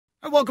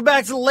Welcome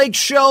back to the Lake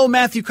Show.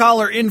 Matthew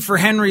Collar in for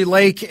Henry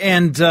Lake,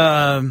 and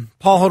Paul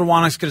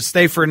Hodowanik's going to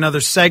stay for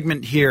another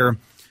segment here.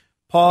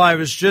 Paul, I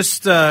was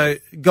just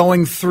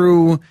going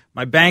through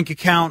my bank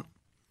account,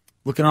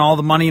 looking at all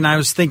the money, and I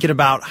was thinking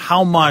about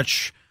how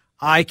much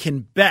I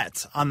can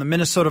bet on the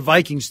Minnesota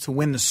Vikings to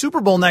win the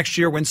Super Bowl next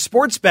year when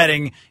sports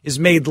betting is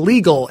made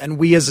legal and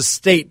we as a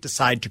state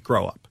decide to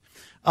grow up.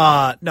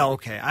 No,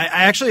 okay. I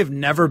actually have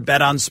never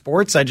bet on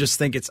sports. I just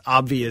think it's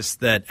obvious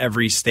that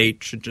every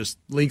state should just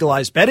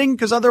legalize betting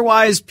because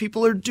otherwise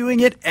people are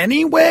doing it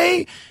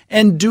anyway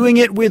and doing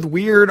it with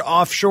weird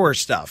offshore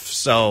stuff.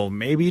 So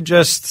maybe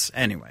just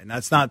anyway,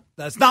 that's not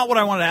what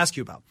I wanted to ask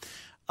you about.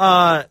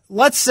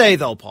 Let's say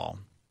though, Paul,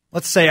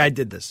 let's say I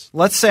did this.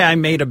 Let's say I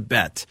made a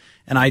bet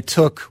and I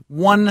took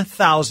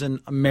 1,000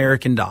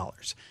 American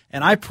dollars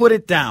and I put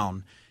it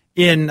down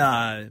in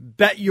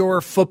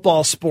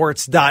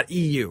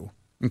betyourfootballsports.eu.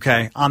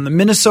 Okay, on the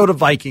Minnesota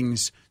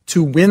Vikings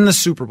to win the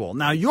Super Bowl.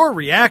 Now, your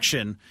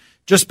reaction,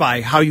 just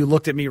by how you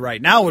looked at me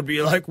right now, would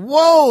be like,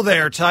 whoa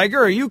there, Tiger,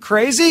 are you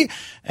crazy?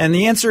 And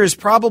the answer is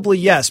probably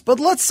yes. But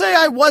let's say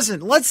I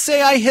wasn't. Let's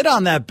say I hit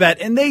on that bet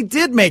and they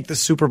did make the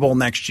Super Bowl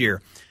next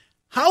year.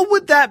 How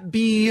would that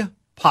be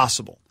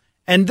possible?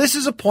 And this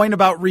is a point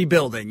about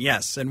rebuilding,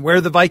 yes, and where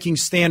the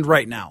Vikings stand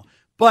right now.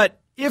 But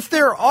if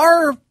there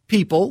are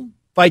people,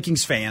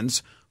 Vikings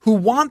fans, who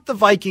want the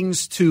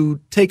Vikings to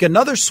take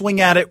another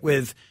swing at it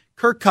with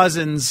Kirk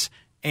Cousins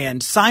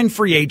and sign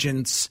free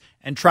agents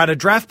and try to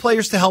draft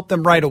players to help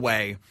them right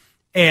away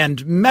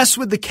and mess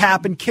with the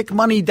cap and kick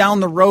money down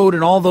the road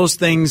and all those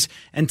things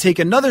and take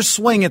another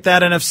swing at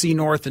that NFC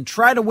North and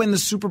try to win the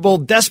Super Bowl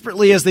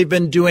desperately as they've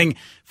been doing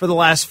for the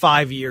last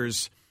 5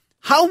 years.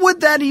 How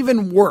would that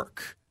even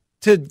work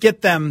to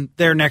get them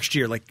there next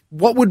year? Like,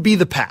 what would be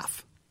the path?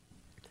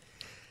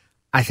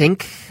 I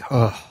think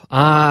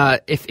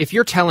if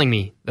you're telling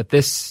me that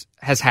this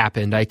has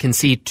happened, I can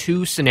see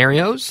two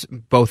scenarios,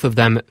 both of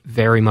them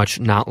very much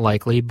not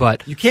likely.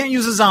 But you can't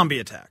use a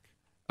zombie attack.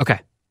 Okay.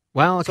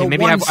 Well, okay, so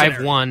maybe I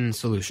have one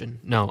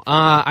solution. No,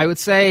 I would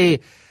say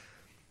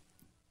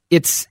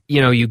it's,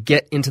 you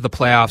get into the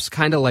playoffs,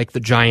 kind of like the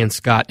Giants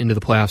got into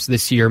the playoffs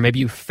this year. Maybe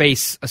you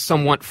face a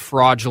somewhat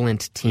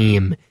fraudulent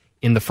team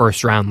in the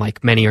first round,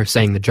 like many are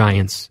saying the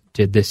Giants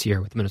did this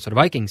year with the Minnesota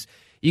Vikings.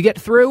 You get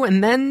through,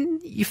 and then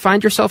you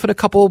find yourself in a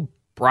couple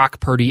Brock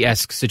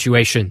Purdy-esque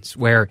situations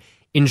where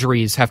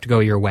injuries have to go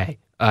your way.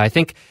 I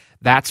think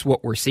that's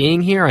what we're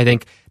seeing here. I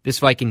think this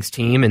Vikings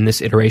team and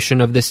this iteration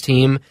of this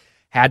team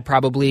had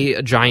probably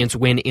a Giants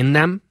win in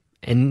them,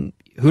 and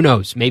who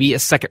knows, maybe a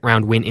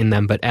second-round win in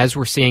them. But as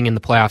we're seeing in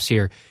the playoffs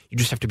here, you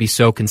just have to be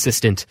so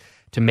consistent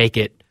to make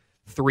it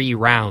 3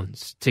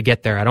 rounds to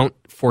get there. I don't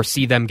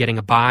foresee them getting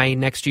a bye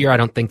next year. I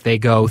don't think they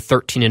go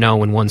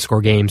 13-0 in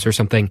one-score games or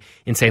something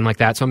insane like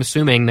that. So I'm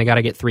assuming they got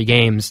to get 3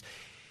 games.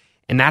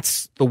 And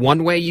that's the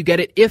one way you get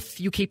it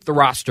if you keep the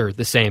roster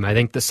the same. I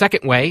think the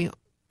second way,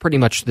 pretty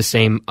much the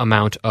same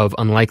amount of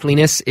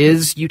unlikeliness,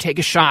 is you take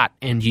a shot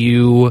and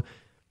you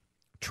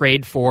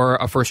trade for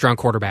a first-round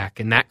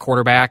quarterback, and that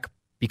quarterback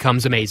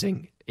becomes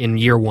amazing in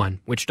year 1,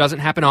 which doesn't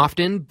happen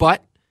often,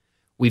 but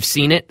we've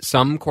seen it.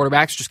 Some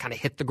quarterbacks just kind of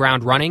hit the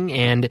ground running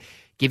and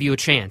give you a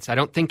chance. I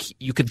don't think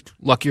you could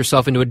luck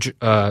yourself into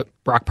a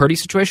Brock Purdy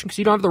situation because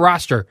you don't have the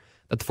roster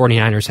that the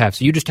 49ers have.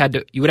 So you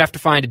would have to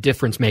find a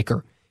difference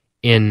maker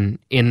in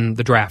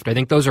the draft. I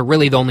think those are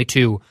really the only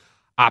two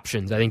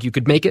options. I think you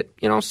could make it,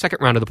 second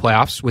round of the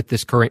playoffs with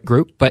this current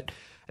group, but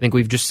I think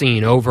we've just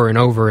seen over and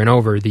over and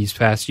over these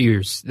past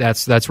years.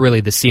 That's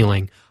really the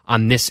ceiling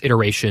on this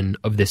iteration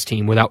of this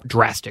team without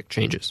drastic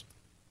changes.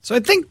 So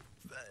I think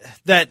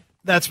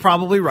that's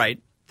probably right,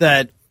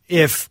 that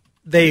if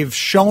they've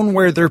shown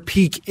where their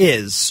peak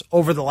is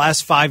over the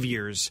last 5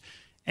 years,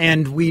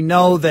 and we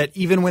know that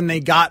even when they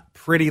got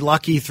pretty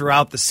lucky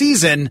throughout the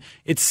season,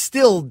 it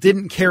still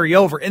didn't carry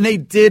over. And they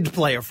did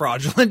play a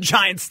fraudulent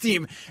Giants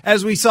team,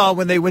 as we saw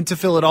when they went to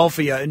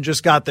Philadelphia and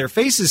just got their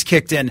faces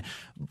kicked in.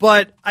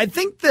 But I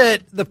think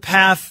that the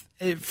path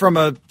from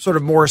a sort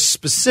of more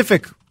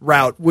specific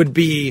route would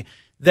be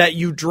that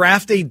you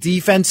draft a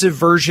defensive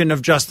version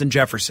of Justin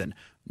Jefferson.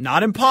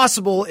 Not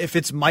impossible if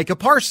it's Micah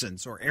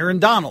Parsons or Aaron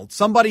Donald,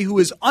 somebody who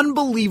is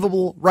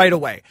unbelievable right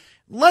away.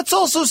 Let's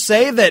also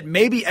say that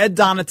maybe Ed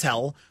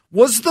Donatel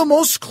was the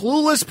most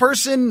clueless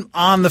person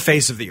on the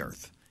face of the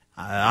earth.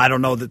 I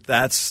don't know that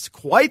that's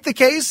quite the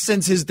case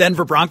since his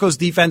Denver Broncos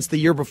defense the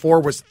year before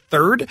was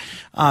third,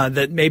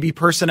 that maybe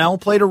personnel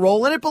played a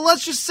role in it. But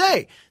let's just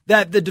say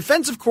that the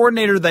defensive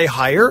coordinator they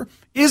hire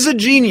is a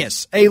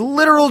genius, a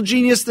literal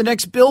genius, the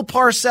next Bill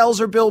Parcells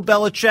or Bill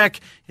Belichick.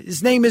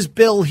 His name is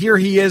Bill. Here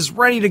he is,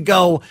 ready to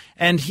go,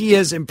 and he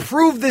has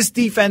improved this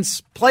defense.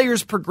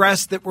 Players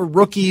progress that were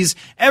rookies.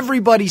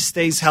 Everybody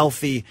stays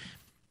healthy.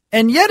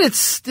 And yet it's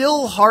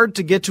still hard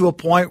to get to a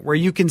point where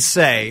you can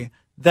say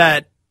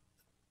that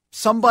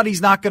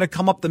somebody's not going to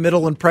come up the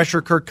middle and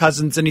pressure Kirk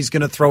Cousins and he's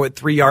going to throw it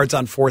 3 yards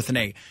on 4th and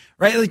 8,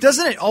 right? Like,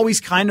 doesn't it always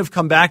kind of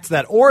come back to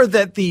that? Or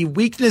that the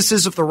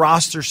weaknesses of the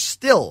roster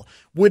still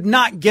would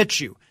not get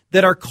you,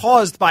 that are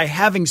caused by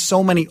having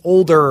so many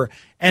older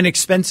and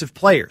expensive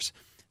players.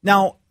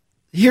 Now,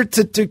 here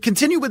to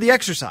continue with the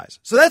exercise.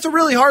 So that's a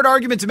really hard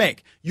argument to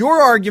make.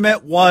 Your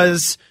argument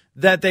was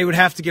that they would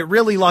have to get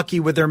really lucky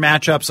with their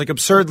matchups, like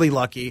absurdly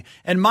lucky.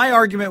 And my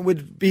argument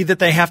would be that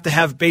they have to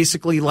have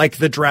basically like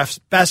the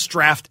best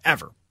draft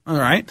ever. All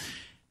right.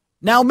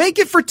 Now make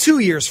it for 2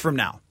 years from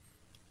now.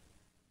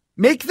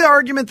 Make the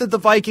argument that the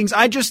Vikings,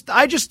 I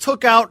just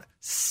took out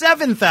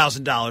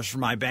 $7,000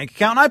 from my bank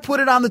account and I put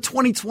it on the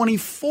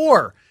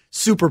 2024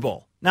 Super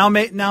Bowl. Now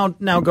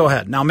go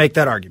ahead. Now make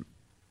that argument.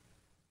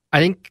 I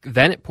think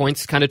then it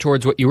points kind of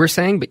towards what you were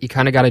saying, but you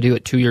kind of got to do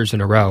it 2 years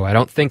in a row. I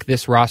don't think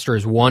this roster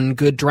is one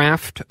good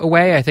draft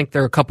away. I think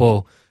they're a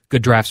couple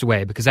good drafts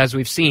away because as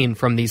we've seen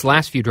from these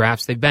last few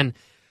drafts, they've been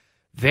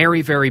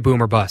very, very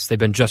boom or bust. They've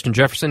been Justin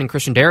Jefferson and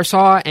Christian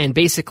Darrisaw and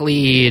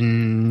basically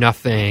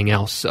nothing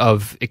else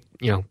of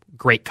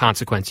great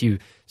consequence. You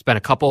spent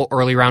a couple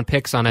early round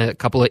picks on a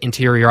couple of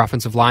interior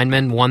offensive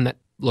linemen, one that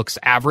looks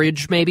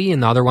average maybe,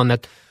 and the other one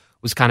that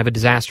was kind of a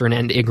disaster in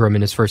Ed Ingram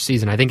in his first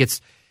season. I think it's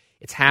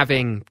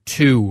having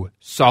two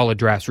solid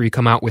drafts where you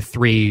come out with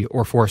 3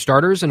 or 4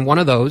 starters, and in one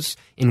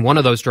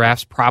of those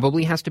drafts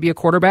probably has to be a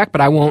quarterback,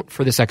 but I won't,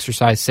 for this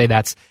exercise, say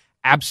that's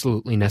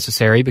absolutely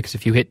necessary because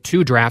if you hit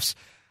 2 drafts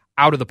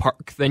out of the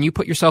park, then you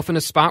put yourself in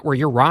a spot where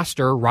your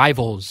roster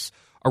rivals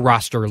a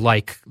roster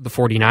like the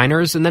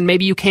 49ers, and then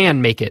maybe you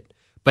can make it.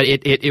 But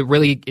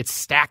it's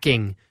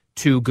stacking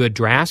 2 good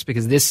drafts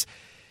because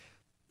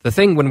the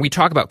thing when we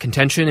talk about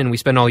contention and we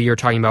spend all year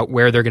talking about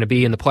where they're going to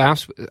be in the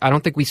playoffs, I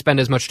don't think we spend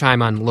as much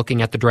time on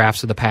looking at the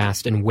drafts of the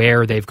past and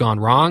where they've gone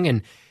wrong.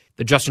 And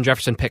the Justin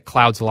Jefferson pick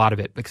clouds a lot of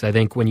it because I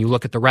think when you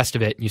look at the rest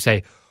of it, you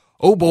say,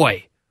 oh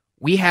boy,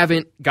 we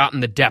haven't gotten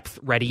the depth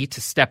ready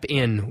to step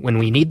in when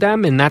we need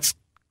them. And that's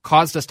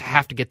caused us to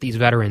have to get these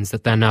veterans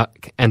that then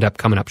end up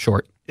coming up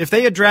short. If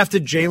they had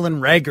drafted Jalen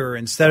Reagor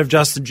instead of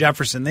Justin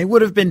Jefferson, they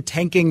would have been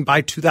tanking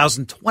by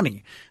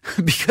 2020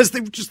 because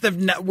they just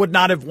would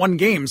not have won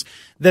games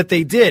that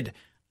they did.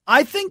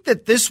 I think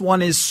that this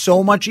one is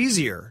so much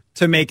easier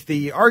to make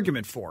the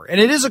argument for, and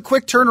it is a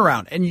quick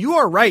turnaround. And you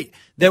are right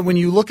that when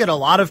you look at a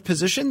lot of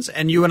positions,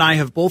 and you and I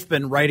have both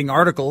been writing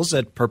articles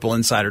at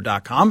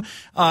purpleinsider.com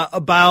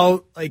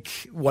about like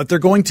what they're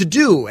going to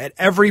do at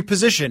every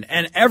position.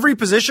 And every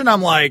position,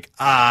 I'm like,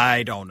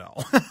 I don't know.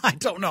 I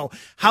don't know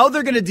how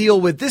they're going to deal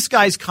with this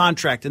guy's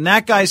contract and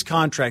that guy's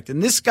contract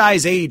and this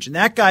guy's age and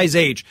that guy's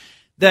age.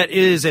 That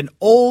is an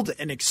old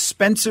and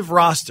expensive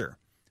roster.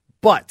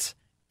 But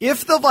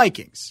if the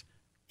Vikings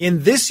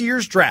in this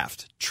year's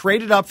draft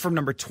traded up from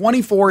number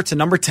 24 to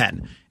number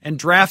 10 and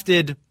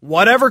drafted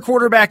whatever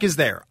quarterback is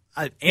there,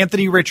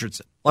 Anthony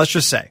Richardson, let's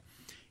just say,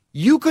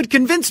 you could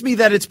convince me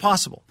that it's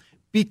possible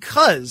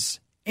because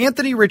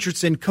Anthony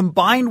Richardson,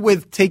 combined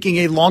with taking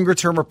a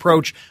longer-term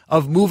approach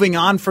of moving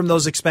on from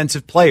those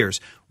expensive players,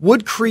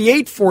 would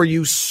create for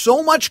you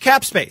so much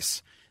cap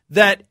space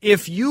that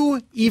if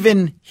you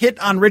even hit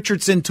on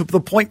Richardson to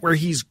the point where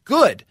he's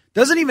good,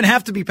 doesn't even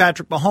have to be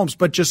Patrick Mahomes,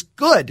 but just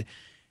good,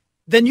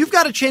 then you've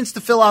got a chance to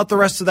fill out the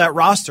rest of that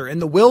roster.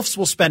 And the Wilfs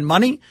will spend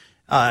money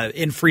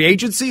in free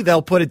agency.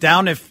 They'll put it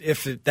down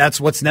if that's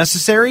what's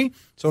necessary.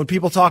 So when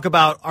people talk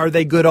about are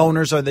they good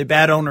owners, are they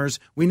bad owners,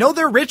 we know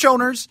they're rich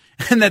owners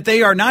and that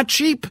they are not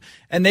cheap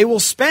and they will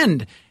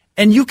spend.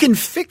 And you can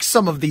fix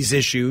some of these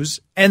issues,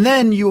 and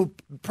then you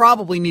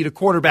probably need a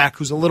quarterback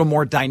who's a little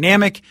more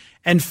dynamic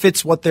and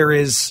fits what there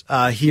is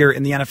here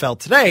in the NFL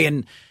today.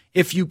 And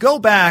if you go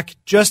back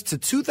just to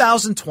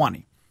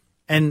 2020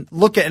 and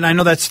look at, and I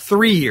know that's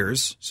 3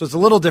 years, so it's a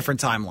little different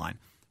timeline,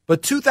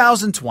 but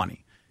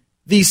 2020,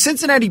 the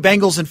Cincinnati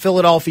Bengals and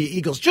Philadelphia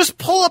Eagles, just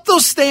pull up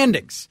those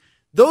standings.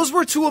 Those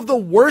were 2 of the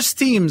worst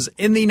teams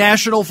in the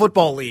National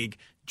Football League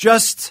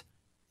just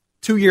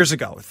 2 years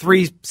ago,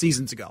 3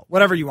 seasons ago,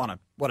 whatever you want to,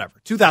 whatever,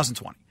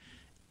 2020.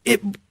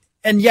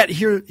 And yet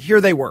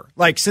here they were.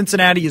 Like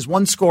Cincinnati is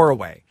 1 score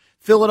away.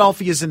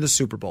 Philadelphia is in the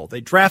Super Bowl.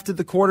 They drafted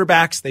the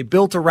quarterbacks. They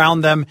built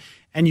around them,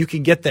 and you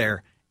can get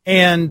there.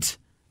 And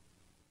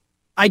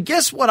I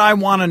guess what I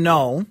want to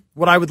know,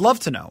 what I would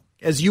love to know,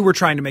 as you were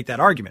trying to make that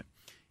argument,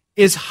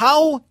 is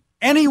how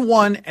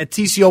anyone at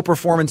TCO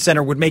Performance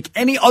Center would make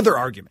any other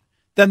argument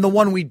than the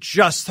one we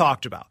just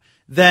talked about,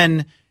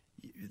 than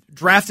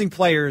drafting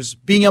players,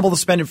 being able to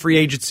spend in free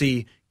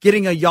agency,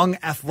 getting a young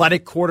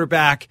athletic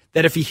quarterback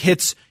that if he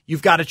hits,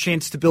 you've got a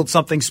chance to build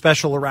something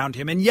special around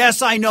him. And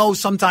yes, I know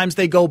sometimes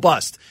they go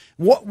bust.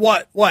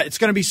 What? It's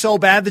going to be so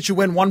bad that you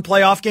win 1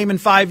 playoff game in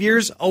 5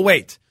 years? Oh,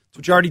 wait. That's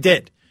what you already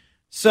did.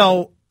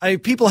 So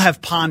people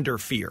have ponder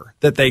fear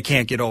that they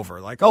can't get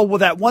over. Like, oh, well,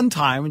 that one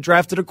time we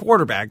drafted a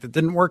quarterback that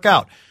didn't work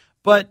out.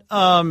 But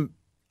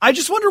I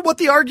just wonder what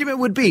the argument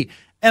would be.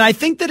 And I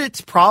think that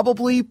it's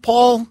probably,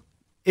 Paul,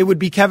 it would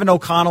be Kevin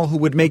O'Connell who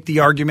would make the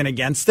argument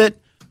against it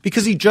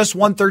because he just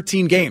won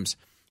 13 games.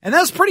 And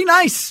that's pretty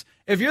nice.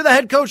 If you're the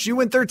head coach, you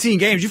win 13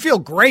 games. You feel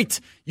great.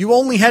 You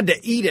only had to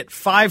eat it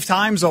 5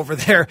 times over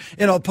there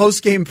in a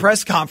post-game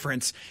press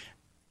conference.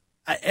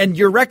 And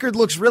your record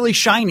looks really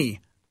shiny.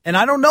 And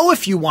I don't know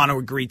if you want to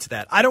agree to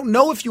that. I don't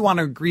know if you want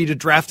to agree to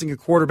drafting a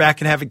quarterback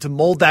and having to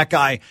mold that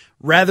guy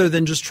rather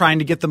than just trying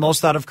to get the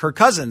most out of Kirk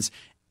Cousins.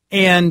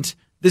 And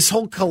this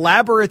whole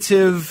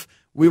collaborative,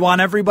 we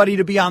want everybody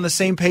to be on the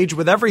same page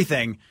with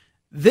everything.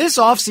 This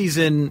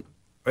offseason,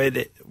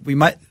 we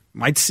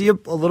might see a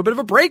little bit of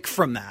a break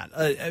from that.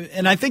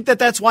 And I think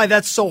that's why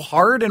that's so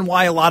hard and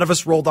why a lot of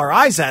us rolled our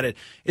eyes at it,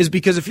 is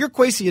because if you're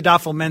Kwesi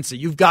Adofo-Mensah,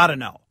 you've got to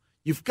know.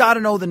 You've got to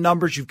know the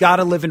numbers. You've got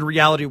to live in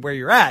reality where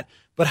you're at.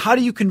 But how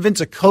do you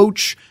convince a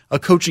coach, a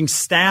coaching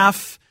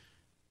staff,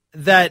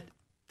 that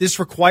this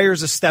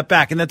requires a step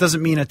back? And that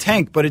doesn't mean a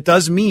tank, but it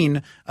does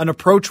mean an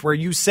approach where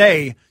you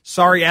say,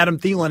 sorry, Adam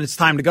Thielen, it's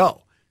time to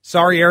go.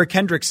 Sorry, Eric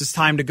Kendricks, it's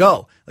time to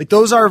go. Like,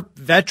 those are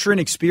veteran,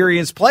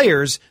 experienced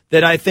players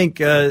that I think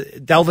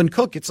Dalvin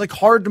Cook, it's like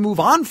hard to move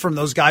on from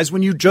those guys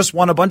when you just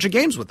won a bunch of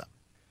games with them.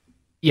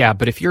 Yeah,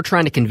 but if you're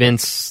trying to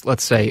convince,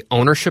 let's say,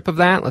 ownership of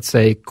that, let's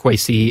say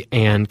Kwesi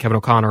and Kevin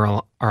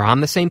O'Connor are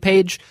on the same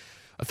page,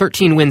 a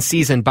 13-win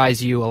season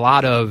buys you a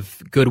lot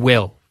of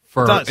goodwill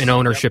for an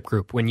ownership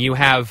group. When you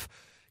have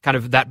kind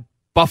of that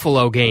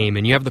Buffalo game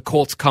and you have the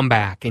Colts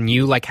comeback and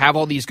you like have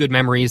all these good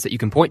memories that you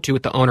can point to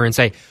with the owner and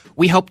say,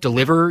 we helped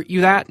deliver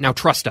you that. Now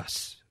trust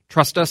us.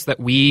 Trust us that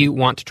we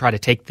want to try to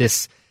take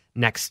this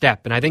next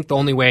step. And I think the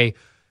only way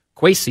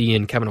Kwesi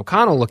and Kevin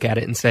O'Connell look at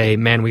it and say,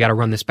 man, we got to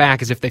run this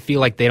back, is if they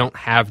feel like they don't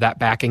have that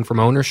backing from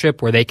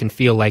ownership where they can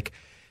feel like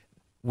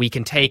we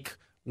can take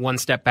one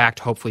step back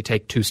to hopefully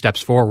take two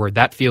steps forward.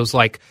 That feels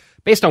like,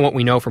 based on what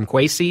we know from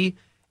Kwesi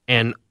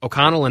and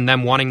O'Connell and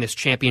them wanting this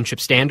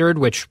championship standard,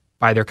 which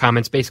by their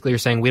comments basically are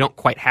saying we don't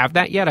quite have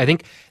that yet. I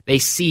think they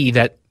see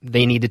that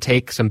they need to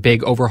take some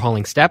big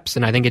overhauling steps,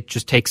 and I think it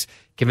just takes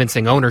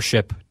convincing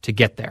ownership to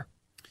get there.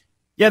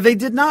 Yeah, they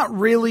did not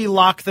really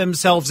lock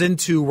themselves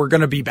into we're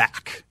going to be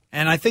back.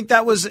 And I think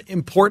that was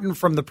important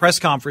from the press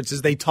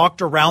conferences. They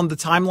talked around the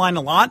timeline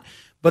a lot,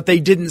 but they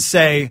didn't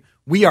say,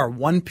 we are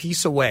one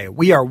piece away.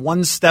 We are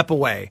one step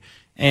away.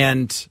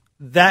 And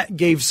that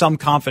gave some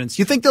confidence.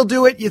 You think they'll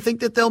do it? You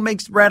think that they'll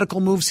make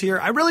radical moves here?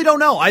 I really don't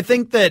know. I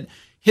think that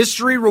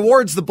history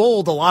rewards the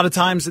bold a lot of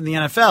times in the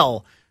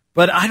NFL,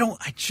 but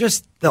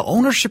the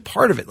ownership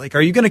part of it, like,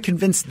 are you going to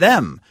convince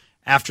them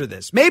after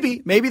this? Maybe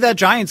that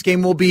Giants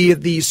game will be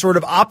the sort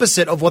of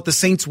opposite of what the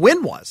Saints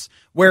win was,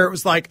 where it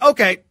was like,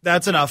 okay,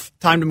 that's enough,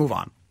 time to move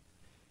on.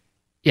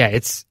 Yeah,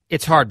 it's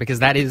hard because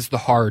that is the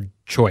hard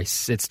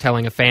choice. It's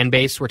telling a fan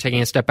base we're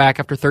taking a step back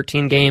after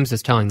 13 games.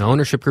 It's telling the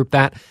ownership group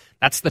that.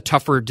 That's the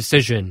tougher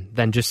decision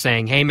than just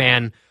saying, hey,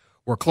 man,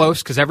 we're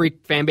close, because every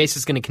fan base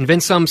is going to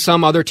convince them.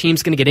 Some other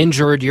team's going to get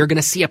injured. You're going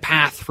to see a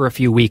path for a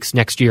few weeks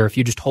next year if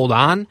you just hold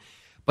on.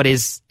 But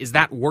is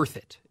that worth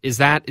it? Is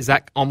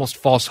that almost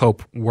false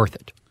hope worth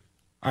it?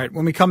 All right,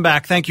 when we come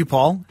back, thank you,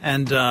 Paul.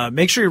 And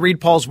make sure you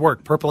read Paul's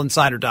work.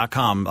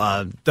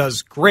 PurpleInsider.com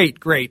does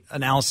great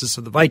analysis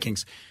of the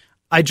Vikings.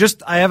 I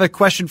have a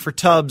question for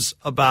Tubbs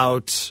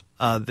about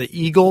the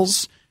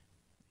Eagles.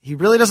 He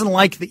really doesn't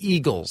like the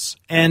Eagles,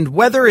 and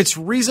whether it's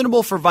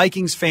reasonable for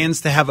Vikings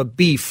fans to have a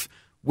beef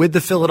with the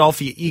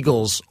Philadelphia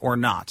Eagles or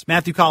not.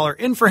 Matthew Collar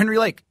in for Henry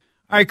Lake.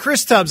 All right,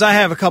 Chris Tubbs, I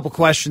have a couple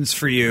questions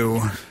for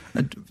you,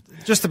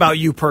 just about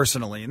you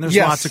personally, and there's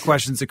lots of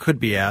questions that could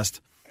be asked.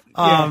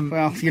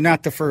 Well, you're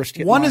not the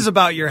first. One is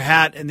about your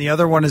hat, and the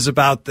other one is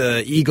about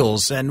the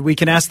Eagles. And we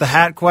can ask the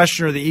hat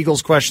question or the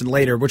Eagles question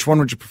later. Which one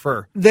would you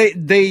prefer?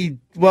 The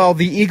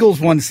Eagles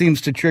one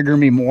seems to trigger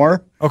me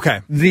more. Okay.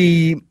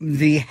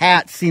 The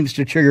hat seems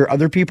to trigger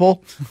other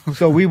people.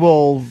 So we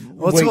will.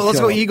 Let's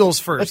go Eagles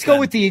first. Let's go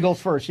with the Eagles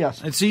first.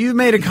 Yes. And so you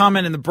made a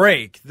comment in the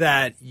break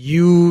that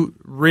you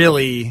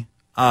really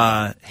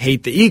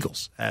hate the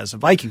Eagles as a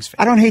Vikings fan.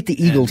 I don't hate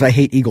the Eagles. I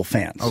hate Eagle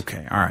fans.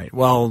 Okay. All right.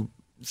 Well.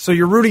 So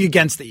you're rooting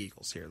against the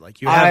Eagles here. Like,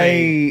 you have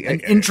an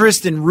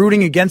interest in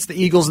rooting against the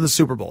Eagles in the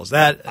Super Bowl. Is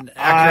that an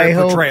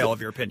accurate portrayal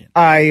of your opinion?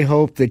 I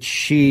hope the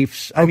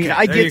Chiefs. I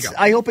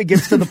hope it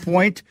gets to the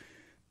point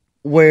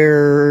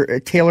where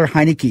Taylor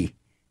Heineke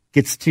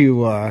gets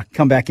to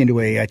come back into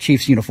a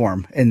Chiefs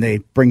uniform and they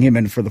bring him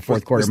in for the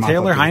fourth quarter. Was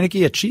Taylor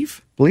Heineke a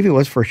Chief? I believe he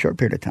was for a short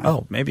period of time.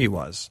 Oh, maybe he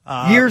was.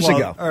 Years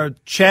ago. Or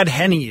Chad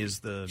Henne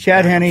is the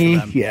Chad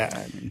Henne,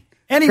 yeah.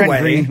 Anyway,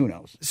 Trent Green, who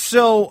knows?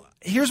 So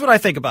here's what I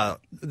think about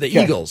the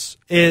Eagles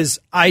is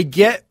I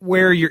get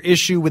where your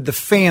issue with the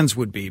fans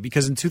would be,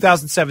 because in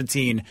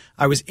 2017,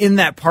 I was in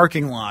that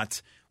parking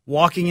lot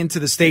walking into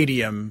the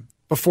stadium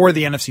before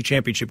the NFC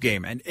Championship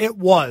game, and it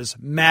was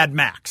Mad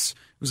Max.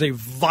 It was a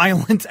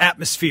violent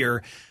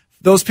atmosphere.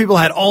 Those people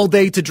had all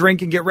day to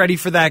drink and get ready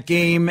for that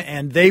game,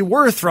 and they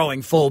were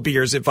throwing full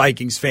beers at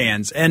Vikings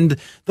fans. And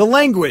the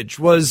language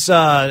was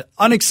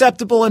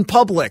unacceptable in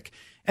public,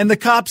 and the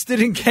cops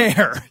didn't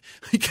care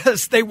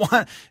because they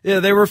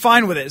were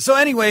fine with it. So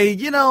anyway,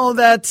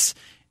 that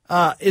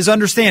is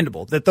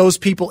understandable that those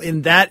people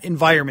in that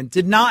environment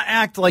did not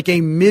act like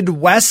a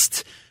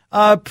Midwest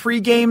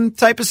pregame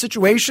type of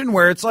situation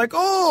where it's like,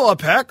 oh, a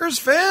Packers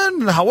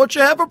fan, how about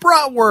you have a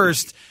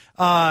bratwurst?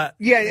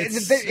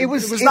 It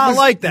was not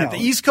like that. No.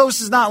 The East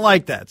Coast is not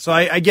like that. So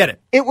I get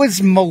it. It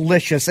was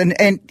malicious.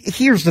 And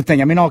here's the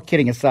thing. I mean, all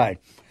kidding aside,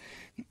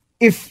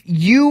 if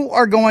you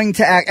are going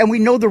to act, and we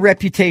know the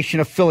reputation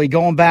of Philly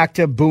going back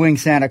to booing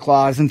Santa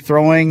Claus and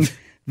throwing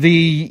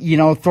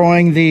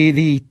throwing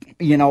the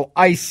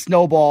ice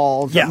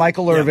snowballs at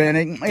Michael Irvin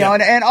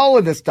and all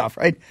of this stuff,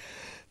 right?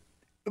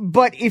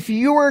 But if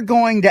you are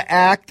going to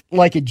act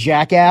like a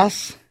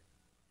jackass,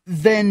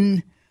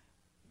 then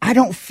I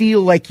don't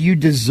feel like you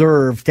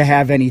deserve to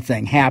have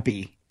anything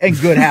happy and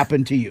good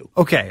happen to you.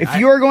 Okay. If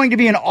you are going to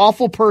be an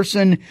awful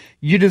person,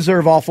 you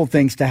deserve awful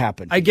things to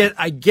happen. I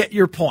get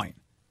your point.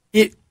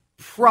 It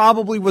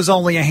probably was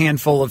only a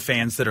handful of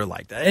fans that are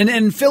like that.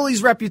 And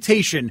Philly's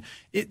reputation,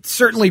 it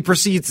certainly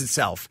precedes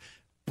itself.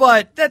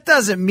 But that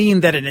doesn't mean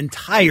that an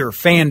entire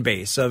fan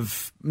base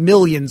of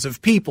millions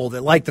of people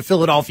that like the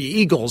Philadelphia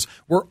Eagles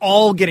were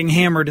all getting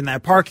hammered in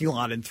that parking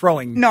lot and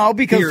throwing. No,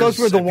 because those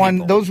were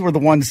the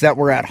ones that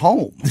were at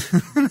home.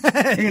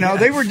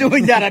 They were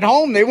doing that at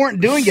home. They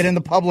weren't doing it in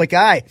the public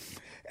eye.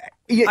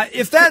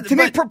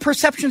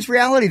 Perception's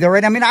reality, though,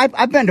 right? I mean,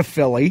 I've been to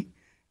Philly,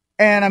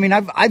 and I mean,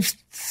 I've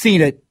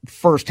seen it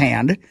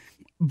firsthand.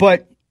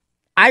 But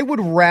I would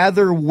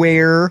rather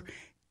wear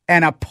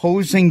an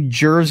opposing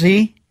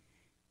jersey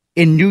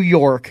in New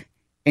York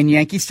in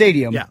Yankee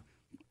Stadium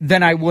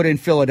than I would in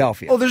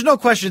Philadelphia. Well, there's no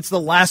question it's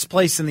the last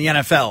place in the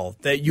NFL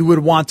that you would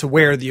want to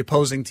wear the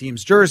opposing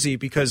team's jersey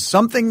because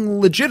something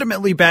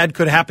legitimately bad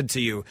could happen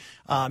to you.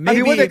 What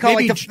do they call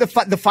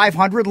the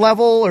 500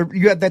 level or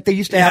that they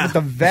used to have at the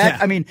Vet?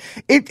 Yeah. I mean,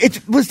 it's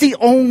the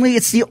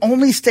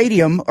only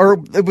stadium,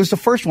 or it was the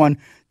first one,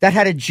 that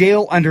had a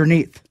jail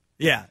underneath.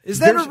 Yeah. Is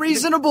that a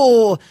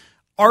reasonable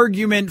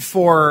argument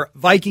for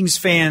Vikings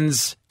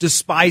fans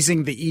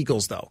despising the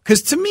Eagles, though?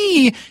 Because to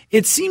me,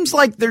 it seems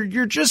like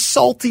you're just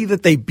salty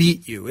that they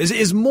beat you,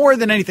 is more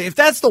than anything. If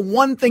that's the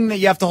one thing that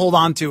you have to hold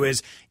on to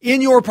is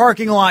in your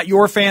parking lot,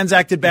 your fans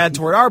acted bad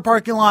toward our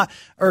parking lot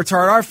or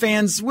toward our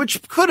fans,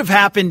 which could have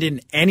happened in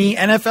any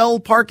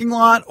NFL parking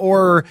lot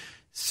or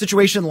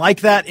situation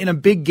like that in a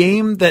big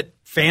game that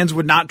fans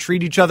would not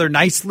treat each other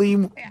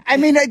nicely. I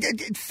mean,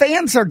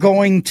 fans are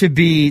going to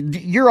be,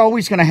 you're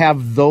always going to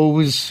have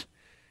those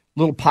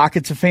little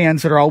pockets of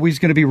fans that are always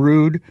going to be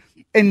rude.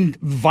 And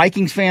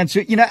Vikings fans,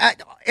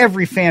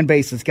 every fan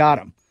base has got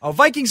them. Oh,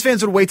 Vikings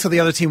fans would wait till the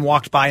other team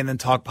walked by and then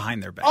talk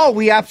behind their back. Oh,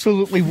 we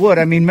absolutely would.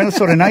 I mean,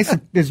 Minnesota nice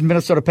is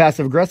Minnesota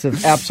passive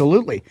aggressive.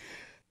 Absolutely.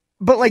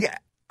 But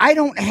I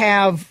don't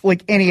have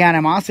any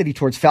animosity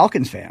towards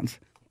Falcons fans.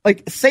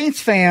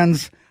 Saints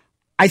fans,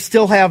 I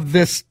still have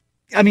this.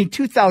 I mean,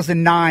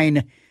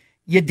 2009,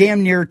 you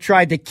damn near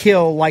tried to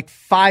kill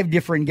 5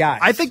 different guys.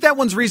 I think that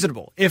one's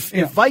reasonable. If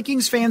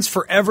Vikings fans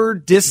forever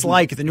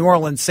dislike the New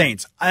Orleans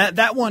Saints,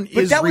 that one is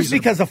reasonable. But that was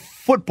because of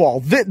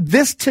football.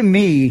 This to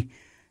me,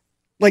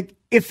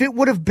 if it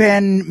would have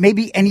been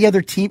maybe any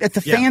other team, if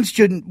the fans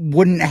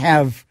wouldn't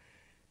have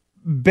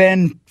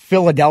been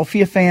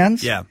Philadelphia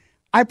fans,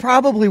 I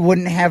probably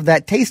wouldn't have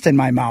that taste in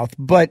my mouth.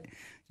 But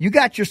you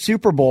got your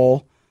Super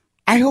Bowl.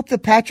 I hope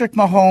that Patrick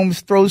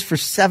Mahomes throws for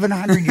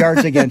 700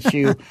 yards against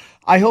you.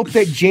 I hope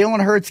that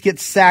Jalen Hurts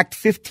gets sacked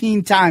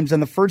 15 times on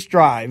the first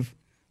drive.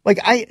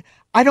 I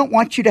don't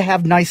want you to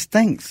have nice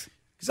things.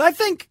 Because I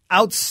think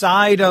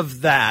outside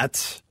of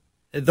that,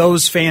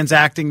 those fans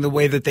acting the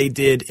way that they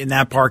did in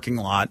that parking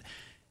lot,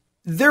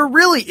 there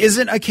really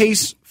isn't a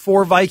case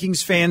for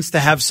Vikings fans to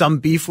have some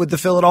beef with the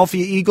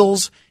Philadelphia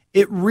Eagles.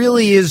 It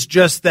really is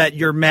just that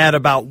you're mad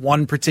about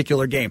one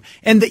particular game.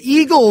 And the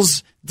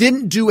Eagles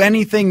didn't do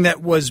anything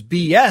that was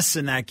BS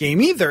in that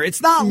game either.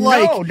 It's not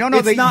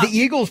the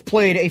Eagles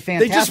played a fantastic game.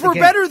 They just were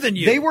better than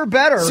you. They were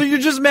better. So you're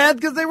just mad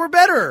because they were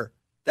better.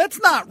 That's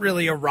not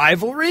really a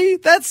rivalry.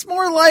 That's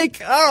more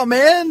like, oh,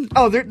 man.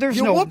 Oh, there's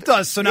you whooped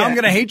us, so now I'm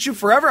going to hate you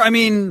forever. I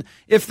mean,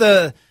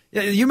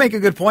 you make a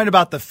good point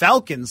about the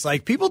Falcons.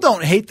 People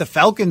don't hate the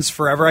Falcons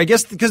forever, I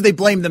guess because they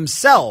blame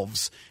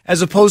themselves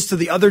as opposed to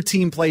the other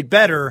team played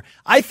better.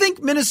 I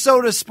think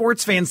Minnesota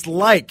sports fans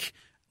like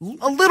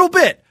a little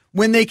bit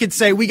when they could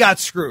say we got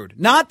screwed.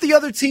 Not the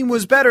other team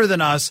was better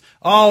than us.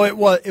 Oh, it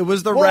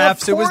was the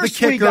refs, it was the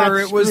kicker,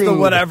 it was the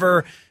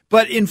whatever.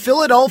 But in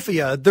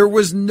Philadelphia, there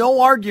was no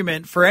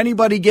argument for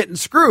anybody getting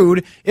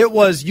screwed. It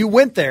was you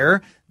went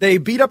there, they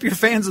beat up your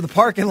fans in the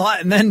parking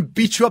lot, and then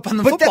beat you up on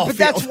the football field. But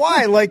that's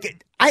why,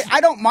 I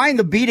don't mind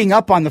the beating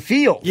up on the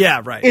field.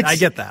 Yeah, right. I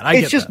get that.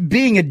 It's just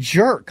being a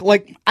jerk.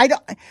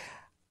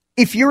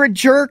 If you're a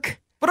jerk.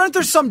 But aren't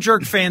there some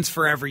jerk fans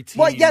for every team?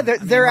 Well, yeah,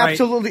 they're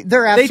absolutely.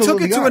 They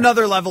took it to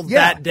another level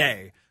that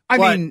day. I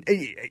mean,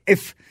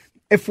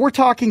 if we're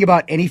talking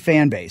about any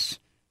fan base,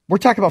 we're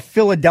talking about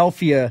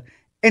Philadelphia,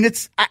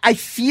 and I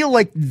feel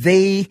like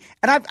and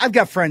I've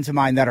got friends of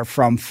mine that are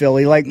from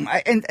Philly,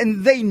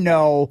 and they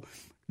know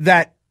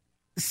that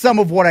some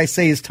of what I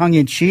say is tongue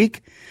in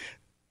cheek,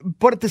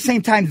 but at the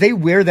same time, they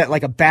wear that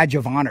like a badge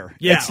of honor.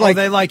 Yeah, it's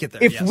they like it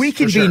there. If we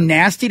can be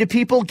nasty to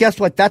people, guess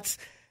what?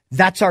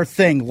 That's our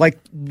thing.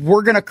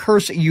 We're going to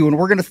curse at you and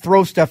we're going to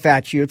throw stuff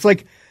at you. It's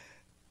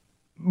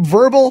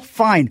verbal,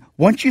 fine.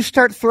 Once you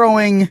start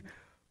throwing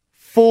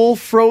full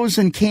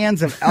frozen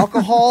cans of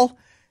alcohol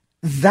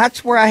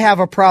That's where I have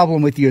a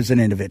problem with you as an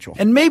individual.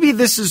 And maybe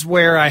this is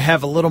where I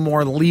have a little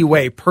more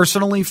leeway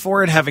personally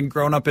for it, having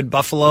grown up in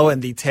Buffalo,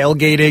 and the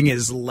tailgating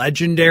is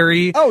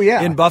legendary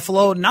in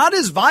Buffalo. Not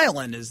as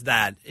violent as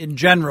that in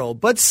general,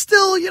 but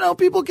still,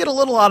 people get a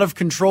little out of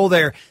control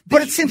there.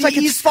 But it seems like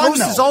it's East fun,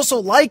 Coast is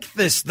also like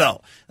this,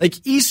 though.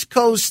 Like East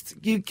Coast,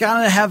 you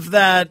kind of have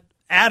that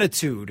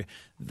attitude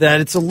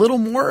that it's a little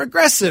more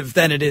aggressive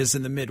than it is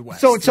in the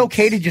Midwest. So it's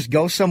okay to just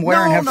go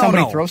somewhere and have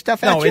somebody throw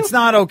stuff at you? No, it's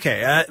not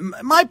okay.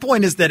 My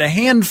point is that a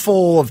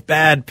handful of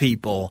bad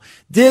people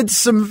did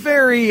some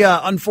very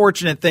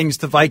unfortunate things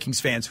to Vikings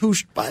fans who,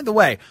 by the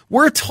way,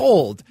 were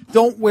told,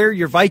 don't wear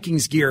your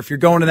Vikings gear if you're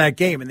going to that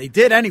game. And they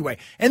did anyway.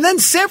 And then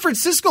San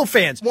Francisco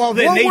fans, what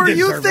were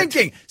you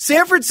thinking?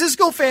 San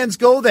Francisco fans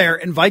go there,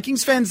 and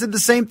Vikings fans did the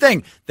same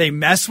thing. They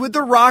mess with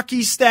the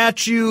Rocky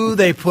statue.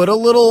 They put a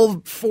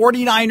little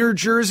 49er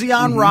jersey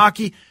on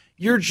Rocky.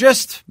 You're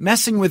just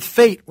messing with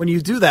fate when you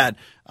do that,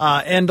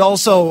 and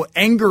also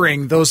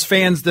angering those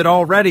fans that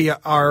already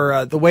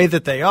are the way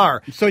that they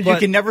are. So you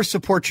can never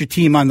support your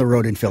team on the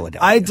road in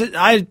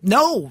Philadelphia.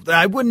 No,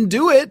 I wouldn't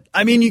do it.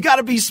 I mean, you got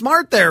to be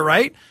smart there,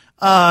 right?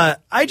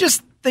 I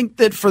just think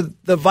that for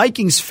the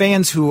Vikings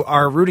fans who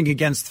are rooting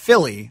against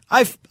Philly,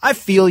 I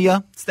feel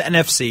you. It's the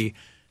NFC.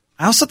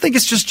 I also think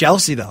it's just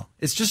jealousy, though.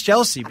 It's just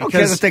jealousy. Because I don't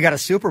care if they got a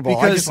Super Bowl.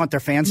 I just want their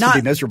fans to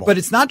be miserable. But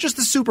it's not just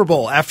the Super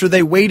Bowl. After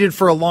they waited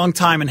for a long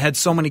time and had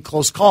so many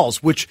close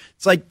calls, which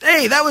it's like,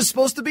 hey, that was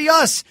supposed to be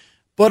us.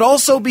 But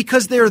also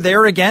because they're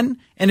there again.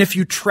 And if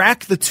you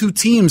track the two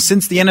teams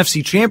since the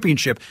NFC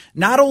Championship,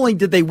 not only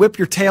did they whip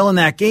your tail in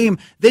that game,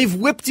 they've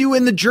whipped you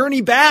in the journey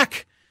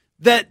back.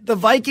 That the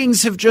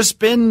Vikings have just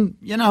been,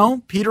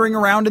 petering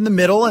around in the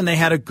middle, and they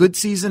had a good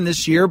season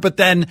this year, but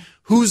then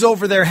who's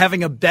over there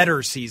having a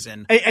better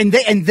season? And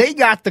they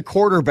got the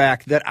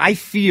quarterback that I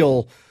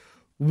feel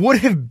would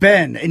have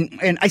been,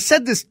 and I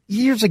said this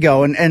years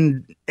ago,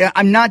 and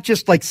I'm not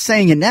just like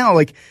saying it now,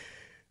 like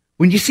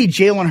when you see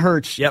Jalen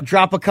Hurts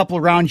drop a couple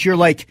of rounds, you're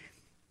like,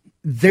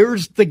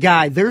 there's the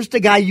guy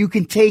you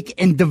can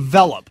take and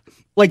develop.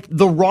 Like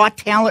the raw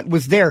talent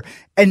was there,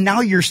 and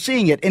now you're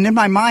seeing it. And in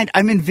my mind,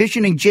 I'm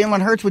envisioning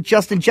Jalen Hurts with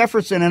Justin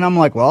Jefferson, and I'm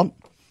like, well.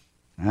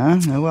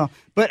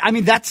 But I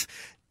mean,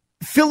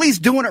 Philly's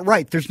doing it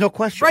right. There's no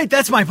question. Right,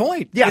 that's my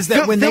point. Yeah, is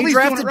that when Philly's they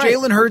drafted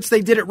Jalen Hurts, they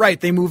did it right.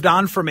 They moved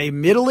on from a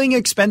middling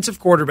expensive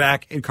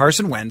quarterback in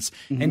Carson Wentz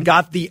and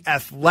got the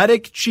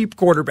athletic cheap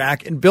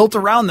quarterback and built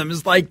around them.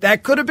 It's like,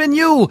 that could have been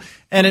you,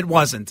 and it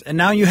wasn't. And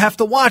now you have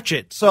to watch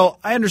it. So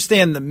I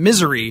understand the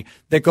misery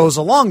that goes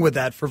along with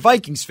that for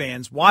Vikings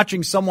fans,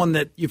 watching someone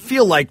that you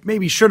feel like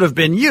maybe should have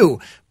been you.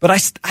 But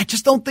I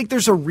just don't think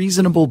there's a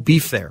reasonable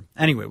beef there.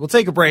 Anyway, we'll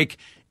take a break.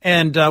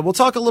 And we'll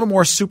talk a little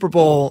more Super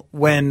Bowl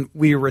when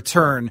we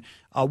return.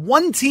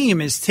 One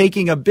team is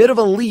taking a bit of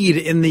a lead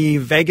in the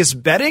Vegas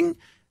betting,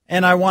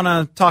 and I want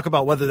to talk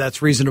about whether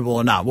that's reasonable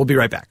or not. We'll be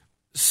right back.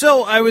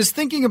 So I was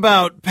thinking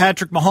about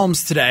Patrick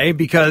Mahomes today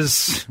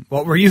because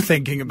what were you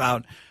thinking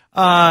about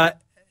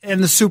in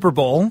the Super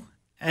Bowl?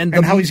 And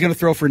how he's going to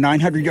throw for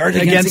 900 yards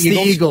against the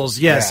Eagles.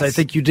 Yes, I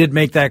think you did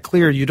make that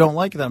clear. You don't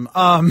like them.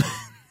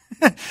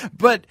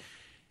 But...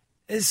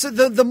 So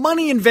the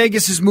money in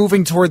Vegas is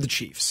moving toward the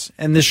Chiefs,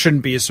 and this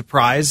shouldn't be a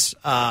surprise.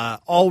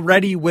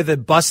 Already with a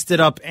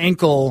busted-up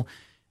ankle,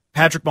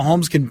 Patrick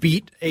Mahomes can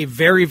beat a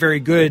very,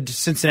 very good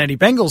Cincinnati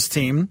Bengals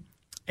team,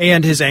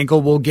 and his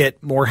ankle will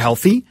get more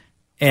healthy,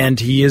 and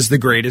he is the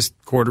greatest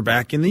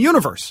quarterback in the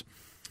universe.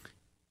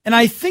 And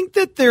I think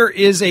that there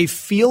is a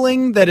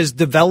feeling that is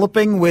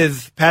developing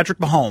with Patrick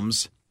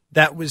Mahomes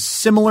that was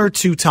similar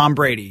to Tom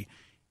Brady.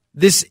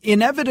 This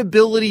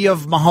inevitability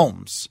of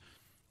Mahomes,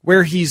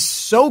 where he's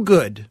so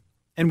good,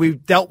 and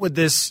we've dealt with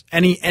this,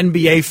 any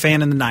NBA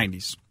fan in the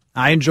 90s.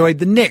 I enjoyed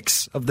the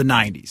Knicks of the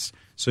 90s,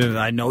 so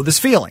I know this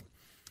feeling.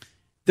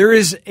 There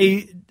is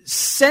a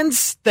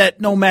sense that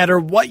no matter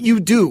what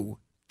you do,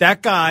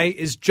 that guy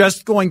is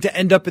just going to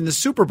end up in the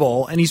Super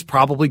Bowl, and he's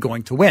probably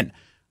going to win.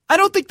 I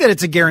don't think that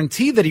it's a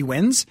guarantee that he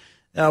wins.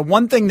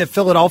 One thing that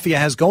Philadelphia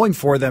has going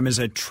for them is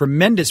a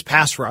tremendous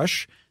pass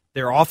rush.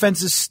 Their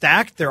offense is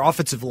stacked. Their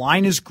offensive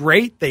line is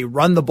great. They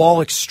run the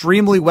ball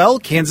extremely well.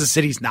 Kansas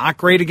City's not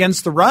great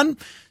against the run.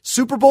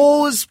 Super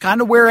Bowl is kind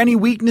of where any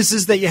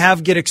weaknesses that you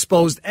have get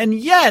exposed. And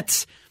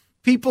yet,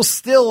 people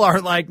still are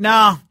like,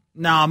 nah,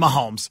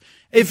 Mahomes.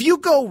 If you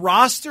go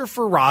roster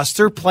for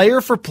roster,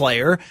 player for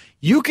player,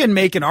 you can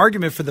make an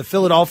argument for the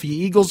Philadelphia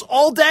Eagles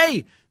all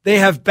day. They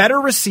have better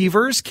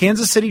receivers.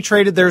 Kansas City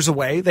traded theirs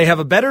away. They have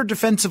a better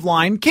defensive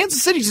line.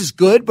 Kansas City's is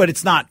good, but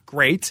it's not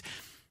great.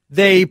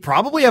 They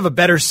probably have a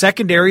better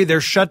secondary. Their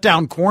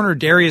shutdown corner,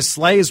 Darius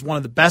Slay, is one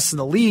of the best in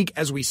the league,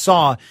 as we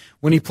saw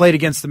when he played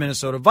against the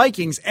Minnesota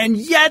Vikings. And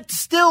yet,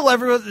 still,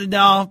 everyone,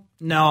 no,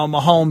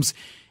 Mahomes.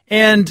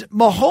 And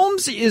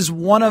Mahomes is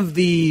one of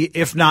the,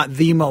 if not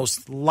the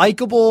most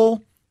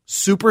likable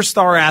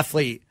superstar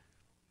athlete,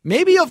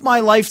 maybe of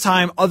my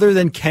lifetime, other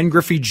than Ken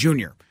Griffey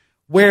Jr.,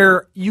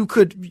 where you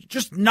could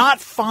just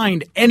not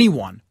find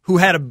anyone who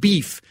had a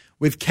beef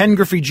with Ken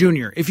Griffey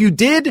Jr. If you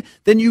did,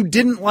 then you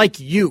didn't like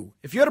you.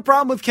 If you had a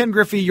problem with Ken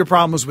Griffey, your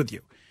problem was with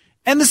you.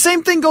 And the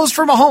same thing goes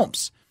for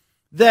Mahomes,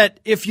 that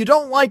if you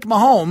don't like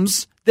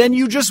Mahomes, then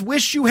you just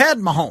wish you had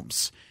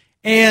Mahomes.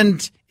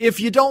 And if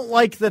you don't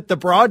like that the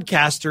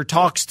broadcaster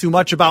talks too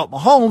much about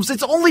Mahomes,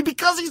 it's only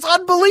because he's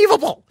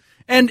unbelievable.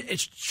 And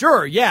it's,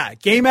 sure, yeah,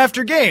 game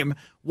after game.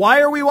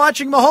 Why are we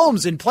watching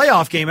Mahomes in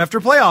playoff game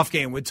after playoff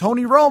game with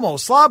Tony Romo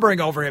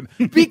slobbering over him?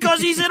 Because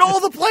he's in all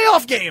the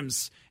playoff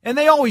games. And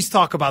they always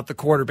talk about the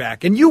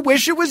quarterback. And you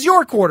wish it was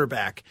your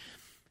quarterback.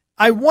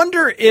 I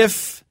wonder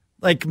if,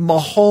 like,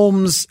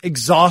 Mahomes'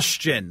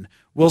 exhaustion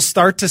will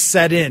start to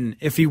set in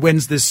if he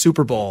wins this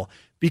Super Bowl.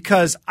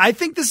 Because I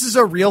think this is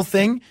a real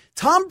thing.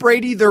 Tom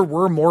Brady, there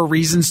were more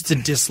reasons to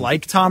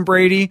dislike Tom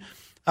Brady.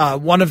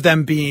 One of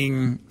them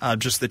being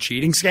just the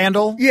cheating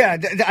scandal. Yeah,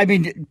 I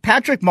mean,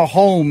 Patrick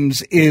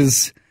Mahomes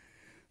is,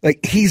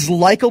 like, he's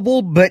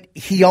likable, but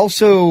he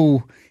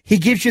also, he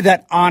gives you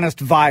that honest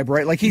vibe,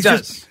 right? Like, he's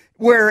just,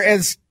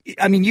 whereas,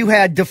 I mean, you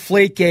had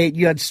Deflategate,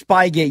 you had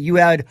Spygate, you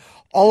had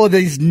all of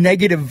these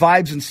negative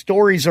vibes and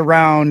stories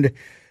around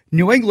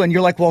New England.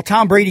 You're like, well,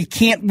 Tom Brady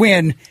can't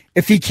win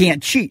if he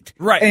can't cheat.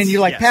 Right. And you're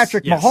like,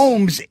 Patrick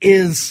Mahomes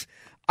is,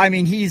 I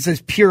mean, he's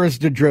as pure as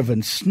the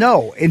driven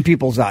snow in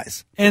people's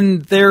eyes.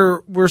 And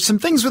there were some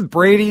things with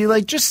Brady,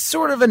 like just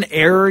sort of an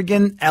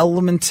arrogant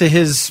element to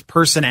his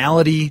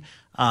personality.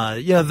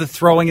 The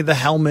throwing of the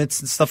helmets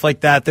and stuff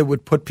like that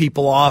would put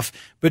people off.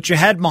 But you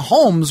had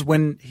Mahomes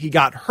when he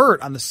got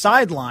hurt on the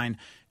sideline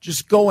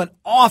just going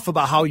off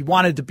about how he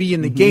wanted to be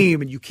in the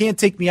game, and you can't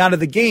take me out of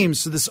the game.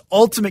 So this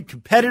ultimate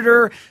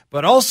competitor,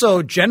 but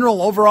also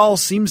general overall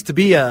seems to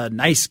be a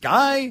nice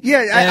guy.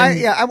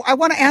 Yeah, I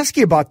want to ask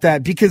you about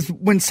that, because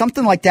when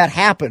something like that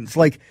happens,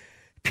 like,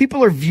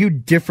 people are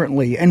viewed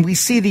differently, and we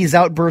see these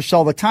outbursts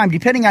all the time.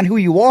 Depending on who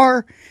you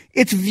are,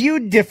 it's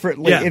viewed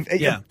differently.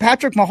 If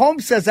Patrick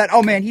Mahomes says that,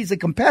 oh man, he's a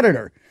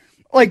competitor.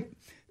 Like,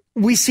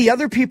 we see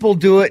other people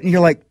do it, and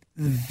you're like,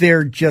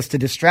 they're just a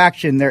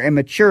distraction. They're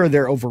immature.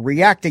 They're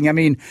overreacting. I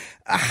mean,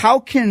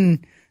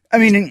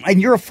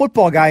 and you're a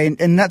football guy,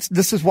 and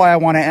this is why I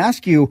want to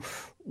ask you,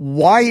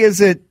 why is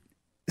it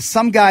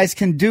some guys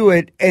can do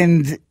it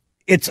and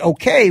it's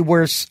okay,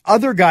 whereas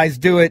other guys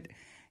do it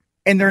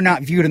and they're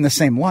not viewed in the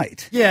same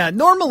light? Yeah,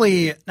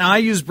 normally, now I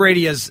use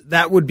Brady as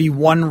that would be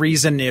one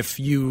reason if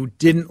you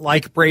didn't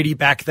like Brady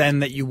back then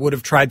that you would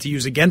have tried to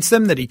use against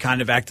him, that he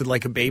kind of acted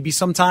like a baby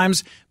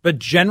sometimes. But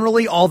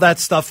generally, all that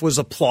stuff was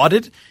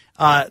applauded.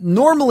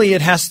 Normally,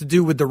 it has to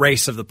do with the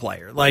race of the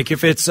player. Like,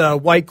 if it's a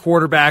white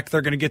quarterback, they're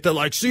going to get the,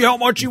 like, see how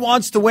much he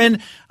wants to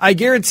win. I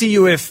guarantee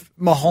you if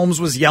Mahomes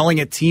was yelling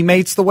at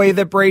teammates the way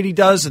that Brady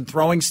does and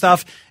throwing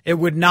stuff, it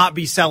would not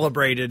be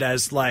celebrated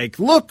as, like,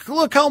 look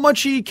how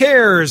much he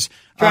cares.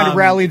 Trying to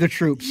rally the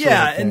troops.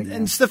 Yeah,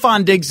 and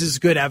Stephon Diggs is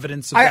good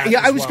evidence of that.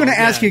 I was going to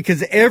ask you,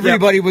 because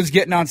everybody was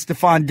getting on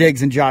Stephon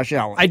Diggs and Josh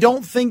Allen. I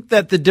don't think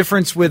that the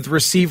difference with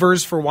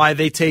receivers for why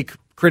they take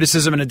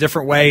criticism in a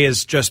different way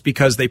is just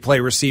because they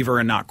play receiver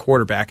and not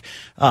quarterback.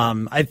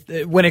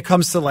 When it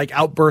comes to, like,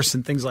 outbursts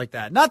and things like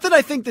that, not that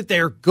I think that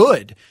they're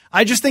good.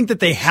 I just think that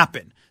they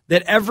happen,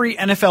 that every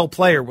NFL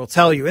player will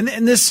tell you. And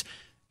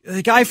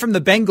the guy from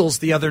the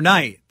Bengals the other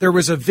night, there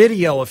was a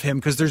video of him,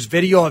 because there's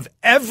video of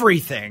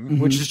everything,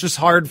 which is just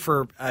hard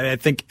for, I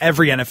think,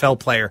 every NFL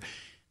player.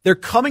 They're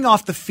coming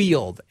off the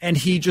field, and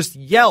he just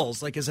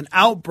yells, like, as an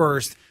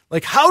outburst,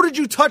 like, how did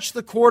you touch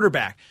the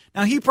quarterback?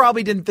 Now, he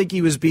probably didn't think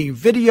he was being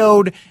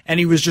videoed, and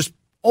he was just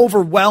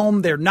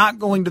overwhelmed. They're not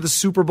going to the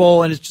Super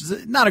Bowl, and it's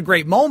just not a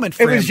great moment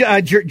for him. It was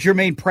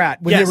Jermaine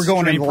Pratt when they were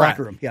going in the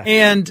locker room. Yeah.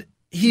 And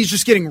he's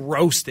just getting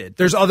roasted.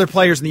 There's other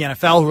players in the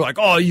NFL who are like,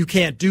 oh, you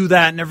can't do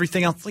that and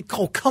everything else. Like,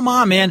 oh, come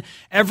on, man.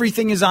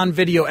 Everything is on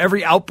video.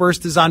 Every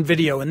outburst is on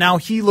video. And now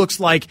he looks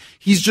like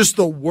he's just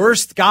the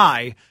worst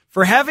guy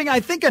for having,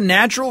 I think, a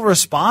natural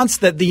response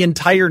that the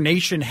entire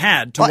nation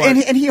had to what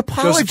and he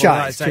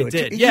apologized to it.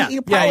 Did. He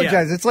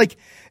apologized. Yeah. It's like,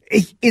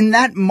 in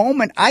that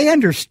moment, I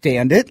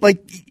understand it.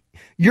 Like,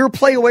 you're a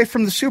play away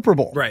from the Super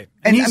Bowl. Right.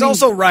 And he's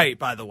also right,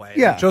 by the way.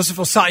 Yeah. Joseph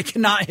Ossai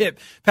cannot hit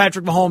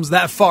Patrick Mahomes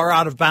that far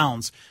out of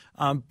bounds.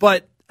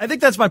 But I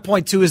think that's my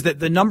point, too, is that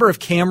the number of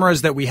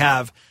cameras that we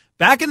have,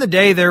 back in the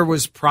day, there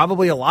was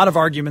probably a lot of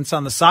arguments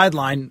on the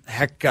sideline.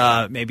 Heck,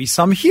 maybe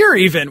some here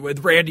even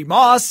with Randy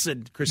Moss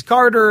and Chris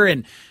Carter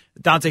and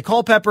Dante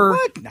Culpepper.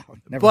 What? No,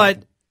 never but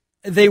happened.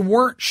 They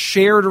weren't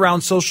shared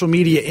around social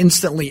media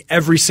instantly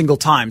every single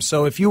time.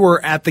 So if you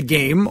were at the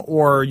game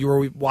or you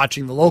were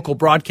watching the local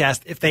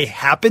broadcast, if they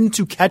happened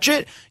to catch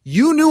it,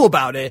 you knew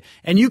about it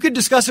and you could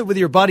discuss it with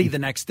your buddy the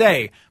next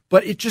day.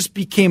 But it just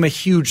became a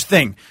huge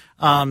thing.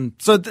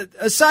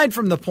 Aside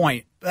from the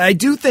point, I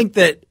do think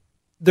that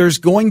there's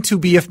going to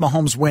be, if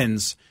Mahomes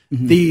wins,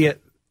 the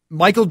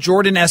Michael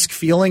Jordan-esque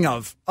feeling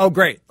of, oh,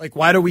 great, like,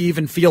 why do we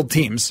even field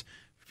teams?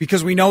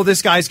 Because we know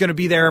this guy's going to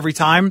be there every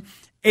time.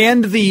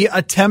 And the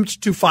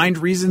attempt to find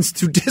reasons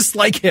to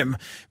dislike him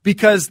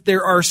because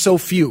there are so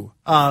few.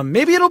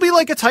 Maybe it'll be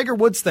like a Tiger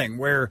Woods thing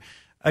where,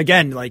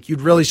 again, like,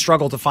 you'd really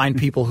struggle to find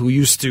people who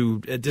used to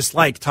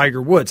dislike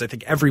Tiger Woods. I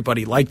think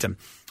everybody liked him.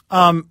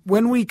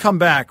 When we come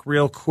back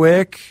real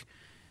quick,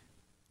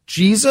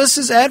 Jesus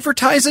is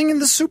advertising in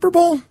the Super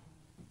Bowl.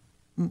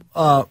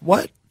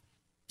 What?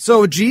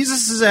 So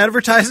Jesus is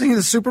advertising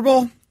the Super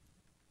Bowl?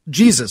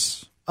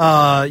 Jesus.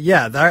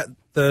 Yeah,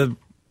 the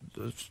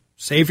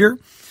Savior.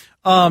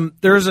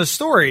 There's a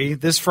story,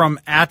 this from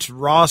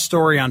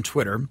 @RawStory on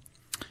Twitter.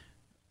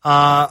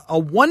 A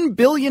 $1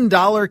 billion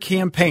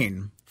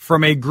campaign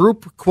from a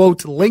group,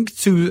 quote, linked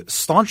to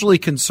staunchly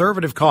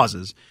conservative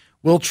causes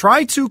will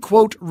try to,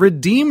 quote,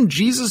 redeem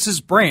Jesus'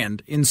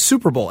 brand in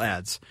Super Bowl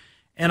ads.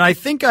 And I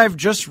think I've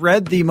just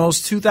read the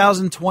most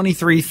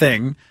 2023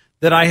 thing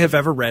that I have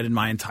ever read in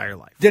my entire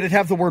life. Did it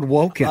have the word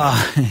woke in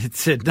it? It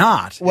did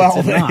not. Well,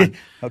 it did not.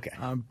 Okay.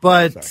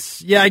 But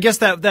Sorry. yeah, I guess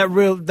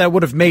that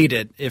would have made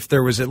it if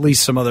there was at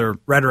least some other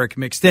rhetoric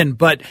mixed in.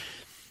 But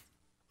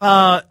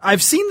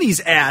I've seen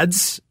these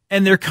ads,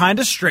 and they're kind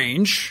of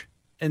strange.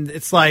 And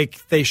it's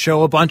like they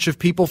show a bunch of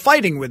people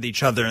fighting with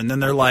each other, and then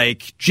they're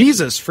like,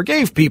 Jesus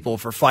forgave people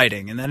for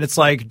fighting. And then it's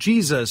like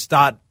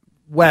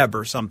Jesus.web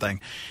or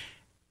something.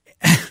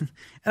 And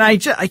I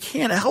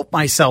can't help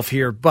myself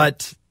here,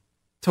 but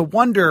to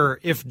wonder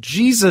if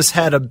Jesus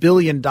had $1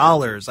 billion,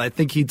 I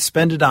think he'd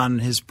spend it on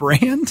his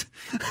brand.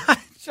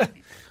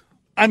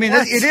 I mean,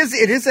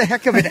 it is a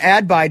heck of an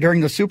ad buy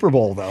during the Super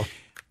Bowl, though.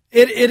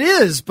 It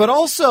is, but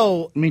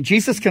also, I mean,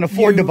 Jesus can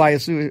afford to buy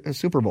a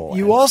Super Bowl.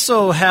 You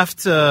also have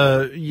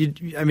to,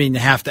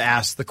 have to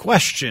ask the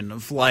question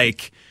of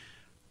like,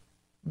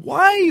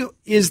 why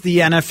is the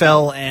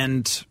NFL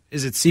and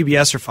is it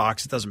CBS or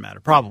Fox? It doesn't matter.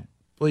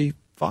 Probably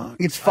Fox.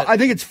 I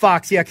think it's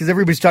Fox, yeah, because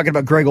everybody's talking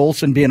about Greg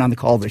Olsen being on the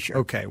call this year.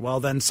 Okay, well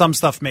then some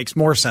stuff makes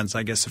more sense,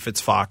 I guess, if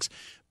it's Fox.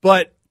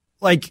 But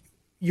like,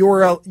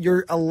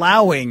 you're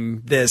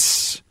allowing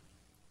this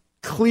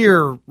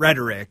clear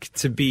rhetoric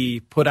to be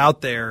put out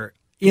there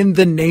in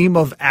the name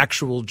of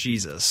actual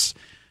Jesus,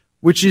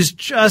 which is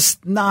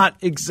just not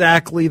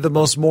exactly the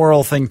most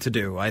moral thing to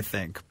do, I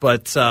think.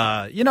 But,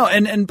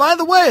 and by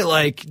the way,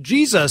 like,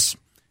 Jesus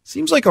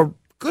seems like a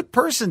good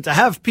person to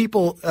have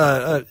people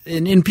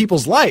in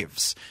people's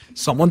lives,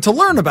 someone to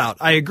learn about.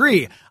 I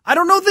agree. I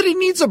don't know that he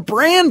needs a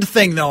brand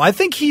thing, though. I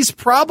think he's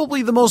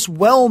probably the most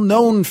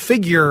well-known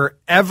figure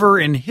ever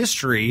in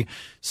history.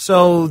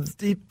 So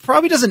he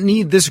probably doesn't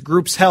need this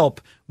group's help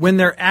when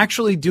they're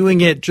actually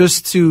doing it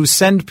just to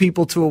send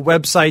people to a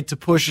website to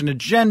push an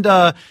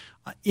agenda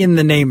in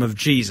the name of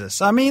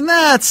Jesus. I mean,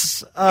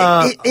 that's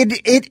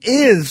it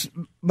is,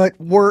 but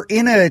we're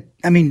in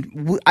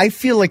I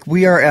feel like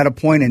we are at a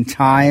point in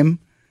time,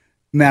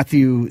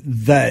 Matthew,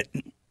 that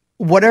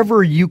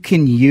whatever you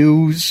can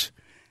use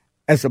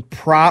as a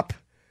prop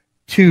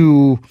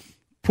to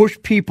push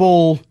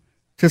people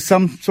to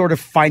some sort of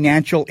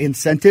financial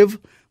incentive,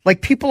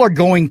 like, people are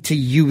going to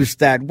use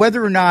that,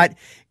 whether or not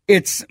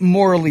it's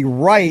morally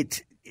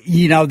right.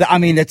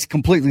 It's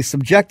completely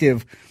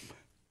subjective.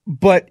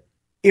 But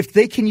if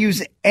they can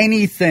use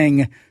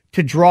anything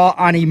to draw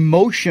on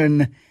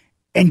emotion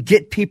and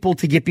get people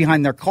to get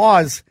behind their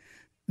cause,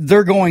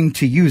 they're going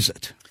to use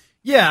it.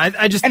 Yeah,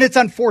 and it's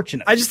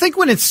unfortunate. I just think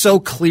when it's so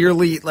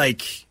clearly,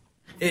 like,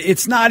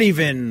 it's not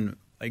even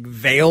like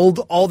veiled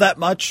all that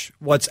much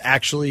what's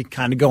actually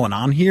kind of going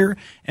on here.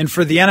 And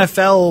for the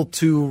NFL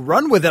to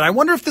run with it, I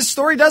wonder if this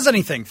story does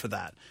anything for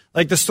that.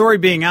 Like, the story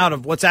being out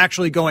of what's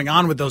actually going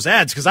on with those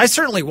ads, because I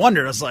certainly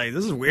wondered. I was like,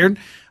 this is weird.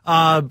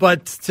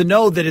 But to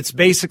know that it's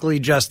basically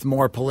just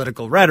more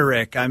political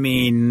rhetoric, I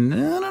mean,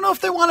 I don't know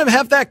if they want to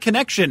have that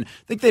connection.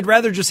 I think they'd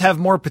rather just have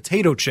more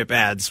potato chip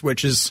ads,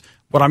 which is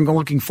what I'm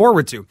looking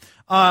forward to.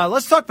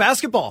 Let's talk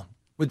basketball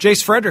with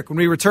Jace Frederick when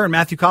we return.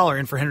 Matthew Collar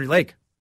in for Henry Lake.